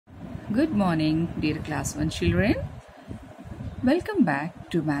Good morning, dear class 1 children. Welcome back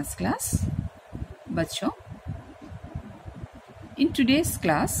to maths class. बच्चों, in today's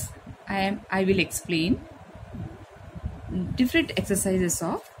class, I will explain different exercises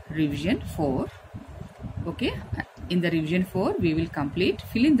of revision 4. Okay, in the revision 4, we will complete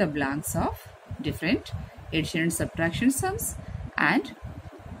fill in the blanks of different addition and subtraction sums and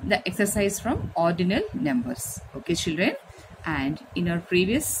the exercise from ordinal numbers. Okay, children. And in our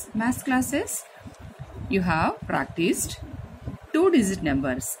previous math classes, you have practiced 2-digit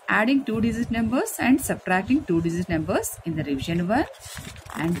numbers, adding 2-digit numbers and subtracting 2-digit numbers in the revision 1.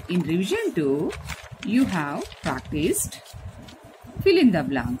 And in revision 2, you have practiced fill in the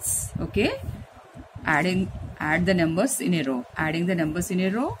blanks. Okay, add the numbers in a row, adding the numbers in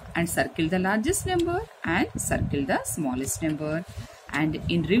a row and circle the largest number and circle the smallest number. And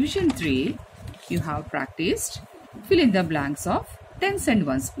in revision 3, you have practiced fill in the blanks of tens and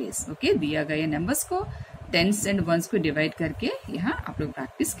ones place. Okay, दिया गए numbers को tens and ones को divide करके यहाँ आप लोग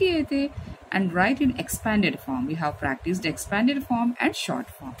practice किए थे. And write in expanded form. We have practiced expanded form and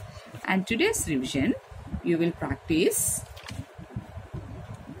short form. And today's revision, you will practice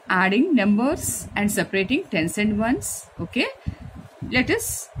adding numbers and separating tens and ones. Okay, let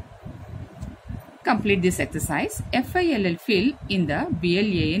us complete this exercise. FILL fill in the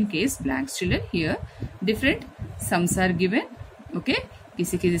BLAN case blanks. Children, here different sums are given. Okay,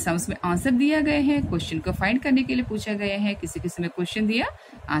 किसी किसी sums में answer दिया गए हैं, question को find करने के लिए पूछा गया है, किसी किसी में क्वेश्चन दिया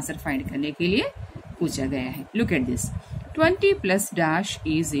आंसर फाइंड करने के लिए पूछा गया है. Look at this. 20 plus dash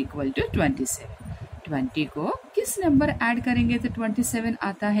is equal to 27. 20 को किस नंबर ऐड करेंगे तो 27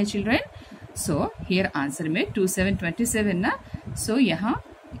 आता है चिल्ड्रन. सो हियर आंसर में 27 ना. सो यहाँ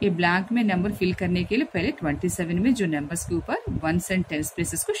ये ब्लैंक में नंबर फिल करने के लिए पहले 27 में जो नंबर्स के ऊपर वंस एंड टेंस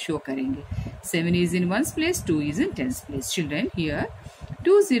प्लेसेस को शो करेंगे. 7 is in ones place, 2 is in tens place. Children, here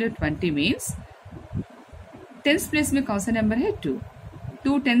 2 0 20 means tens place में कौन सा नंबर है 2.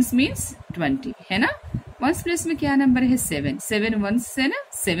 2 tens means 20 है ना. ones place में क्या नंबर है 7. 7 ones से ना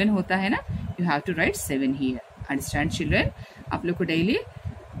 7 होता है ना. You have to write 7 here. Understand children? आप लोग को डेली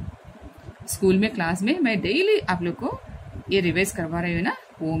स्कूल में क्लास में मैं डेली आप लोग को ये रिवाइज करवा रही हूँ ना.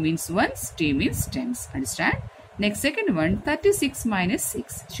 O means ones, T means tens. Understand? Next second one 36 minus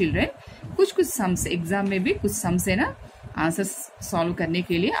 6. Children, कुछ सम्स एग्जाम में भी कुछ सम्स है ना आंसर सॉल्व करने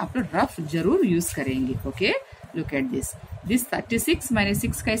के लिए आप लोग रफ जरूर यूज करेंगे. Okay, look at this. 36 minus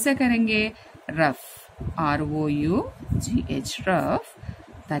 6 कैसा करेंगे? Rough, ROUGH, rough.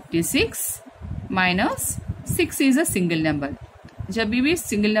 36 minus 6 is a single number. जब भी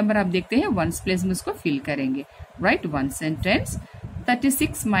सिंगल नंबर आप देखते हैं वंस प्लेस में उसको फिल करेंगे. Right, once and tense.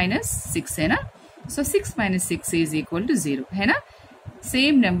 36 minus 6 है ना. सो 6 minus 6 is equal to 0 है ना.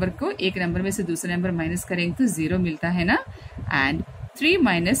 सेम नंबर को एक नंबर में से दूसरा नंबर माइनस करेंगे तो 0 मिलता है ना. And 3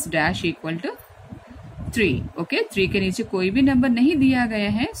 minus dash equal to 3. Okay, 3 के नीचे कोई भी नंबर नहीं दिया गया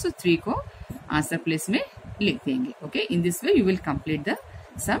है. सो 3 को आंसर प्लेस में लिख देंगे. Okay, in this way you will complete the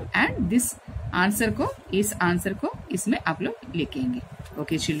some and this answer को इस आंसर को इसमें आप लोग लिखेंगे.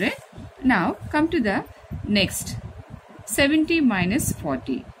 Okay children, now come to the next. 70 minus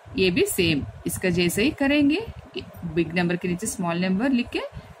 40. ये भी सेम इसका जैसे ही करेंगे. बिग नंबर के नीचे स्मॉल नंबर लिख के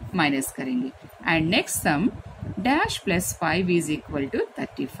माइनस करेंगे. And next sum dash plus 5 is equal to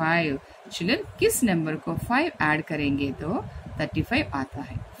 35. Children, किस नंबर को 5 ऐड करेंगे तो 35 आता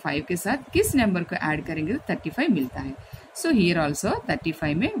है. 5 के साथ किस नंबर को ऐड करेंगे तो 35 मिलता है. सो हियर ऑल्सो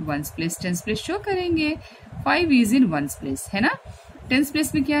 35 में ones place tens place show करेंगे. 5 इज इन वंस प्लेस है ना. टेंस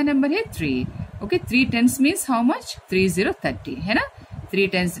प्लेस में क्या नंबर है 3. Okay, 3 tense means how much 3 0 30 है ना. 3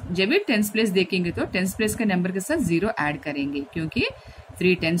 टेंस जब भी टेंस प्लेस देखेंगे तो टेंस प्लेस के नंबर के साथ 0 ऐड करेंगे क्योंकि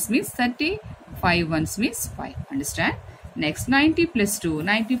 3 tense means 30, 5 ones means 5. Understand. Next 90 plus 2.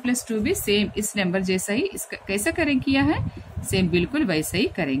 90 plus 2 भी सेम इस नंबर जैसा ही इसका कैसा करेंगे किया है सेम बिल्कुल वैसा ही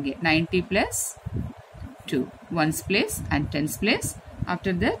करेंगे. 90 plus 2 ones place and tens place.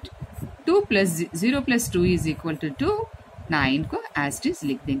 After that 2 plus 0 plus 2 is equal to 2. 9 को एज इट इज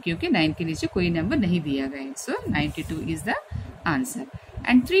लिख देंगे क्योंकि 9 के नीचे कोई नंबर नहीं दिया गया है. सो 92 is the answer.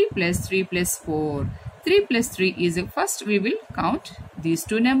 And 3 plus 3 plus 4. 3 plus 3 is first we will count these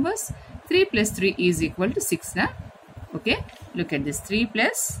two numbers. 3 plus 3 is equal to 6 na. Okay, look at this. 3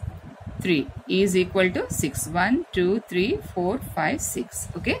 plus 3 is equal to 6. 1 2 3 4 5 6.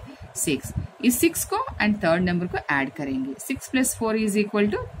 Okay, 6. इस 6 को एंड थर्ड नंबर को add करेंगे. 6 plus 4 is equal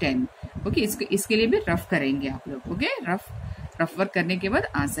to 10. Okay, इसके लिए भी rough करेंगे आप लोग. ओके, रफ वर्क करने के बाद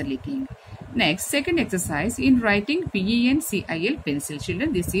आंसर लिखेंगे. Next second exercise in writing PENCIL pencil.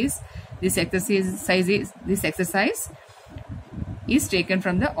 Children, this exercise is taken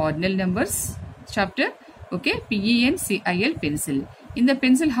from the ordinal numbers chapter. Okay, PENCIL pencil. In the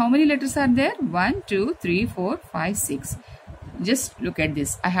pencil, how many letters are there? 1, 2, 3, 4, 5, 6. Just look at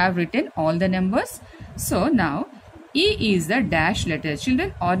this. I have written all the numbers. So now E is the dash letter.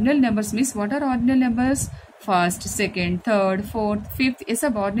 Children, ordinal numbers means what are ordinal numbers? First, second, third, fourth, fifth. ये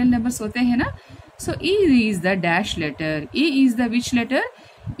सब ordinal numbers होते हैं ना? So E is the dash letter. E is the which letter?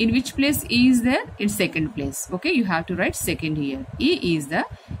 In which place E is there? In second place. Okay, you have to write second here. E is the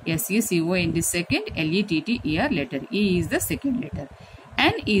S-E-C-O-N-D second, L-E-T-T-E-R letter. E is the second letter.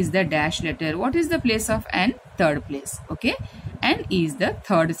 N is the dash letter. What is the place of N? Third place. Okay. N is the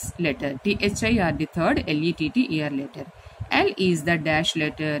third letter. T-H-I-R-D third, L-E-T-T-E-R letter. L is the dash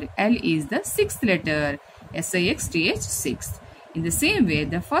letter. L is the sixth letter. S-I-X-T-H sixth. In the same way,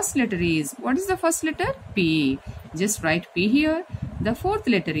 the first letter is, what is the first letter? P. Just write P here. The fourth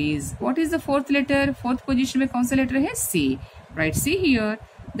letter is, what is the fourth letter? Fourth position में कौन सा letter है? C. Write C here.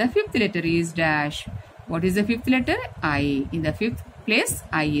 The fifth letter is dash. What is the fifth letter? I. In the fifth place,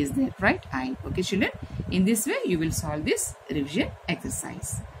 I is there. Right? I. Okay, children. In this way, you will solve this revision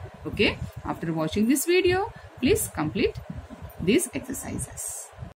exercise. Okay. After watching this video, please complete these exercises.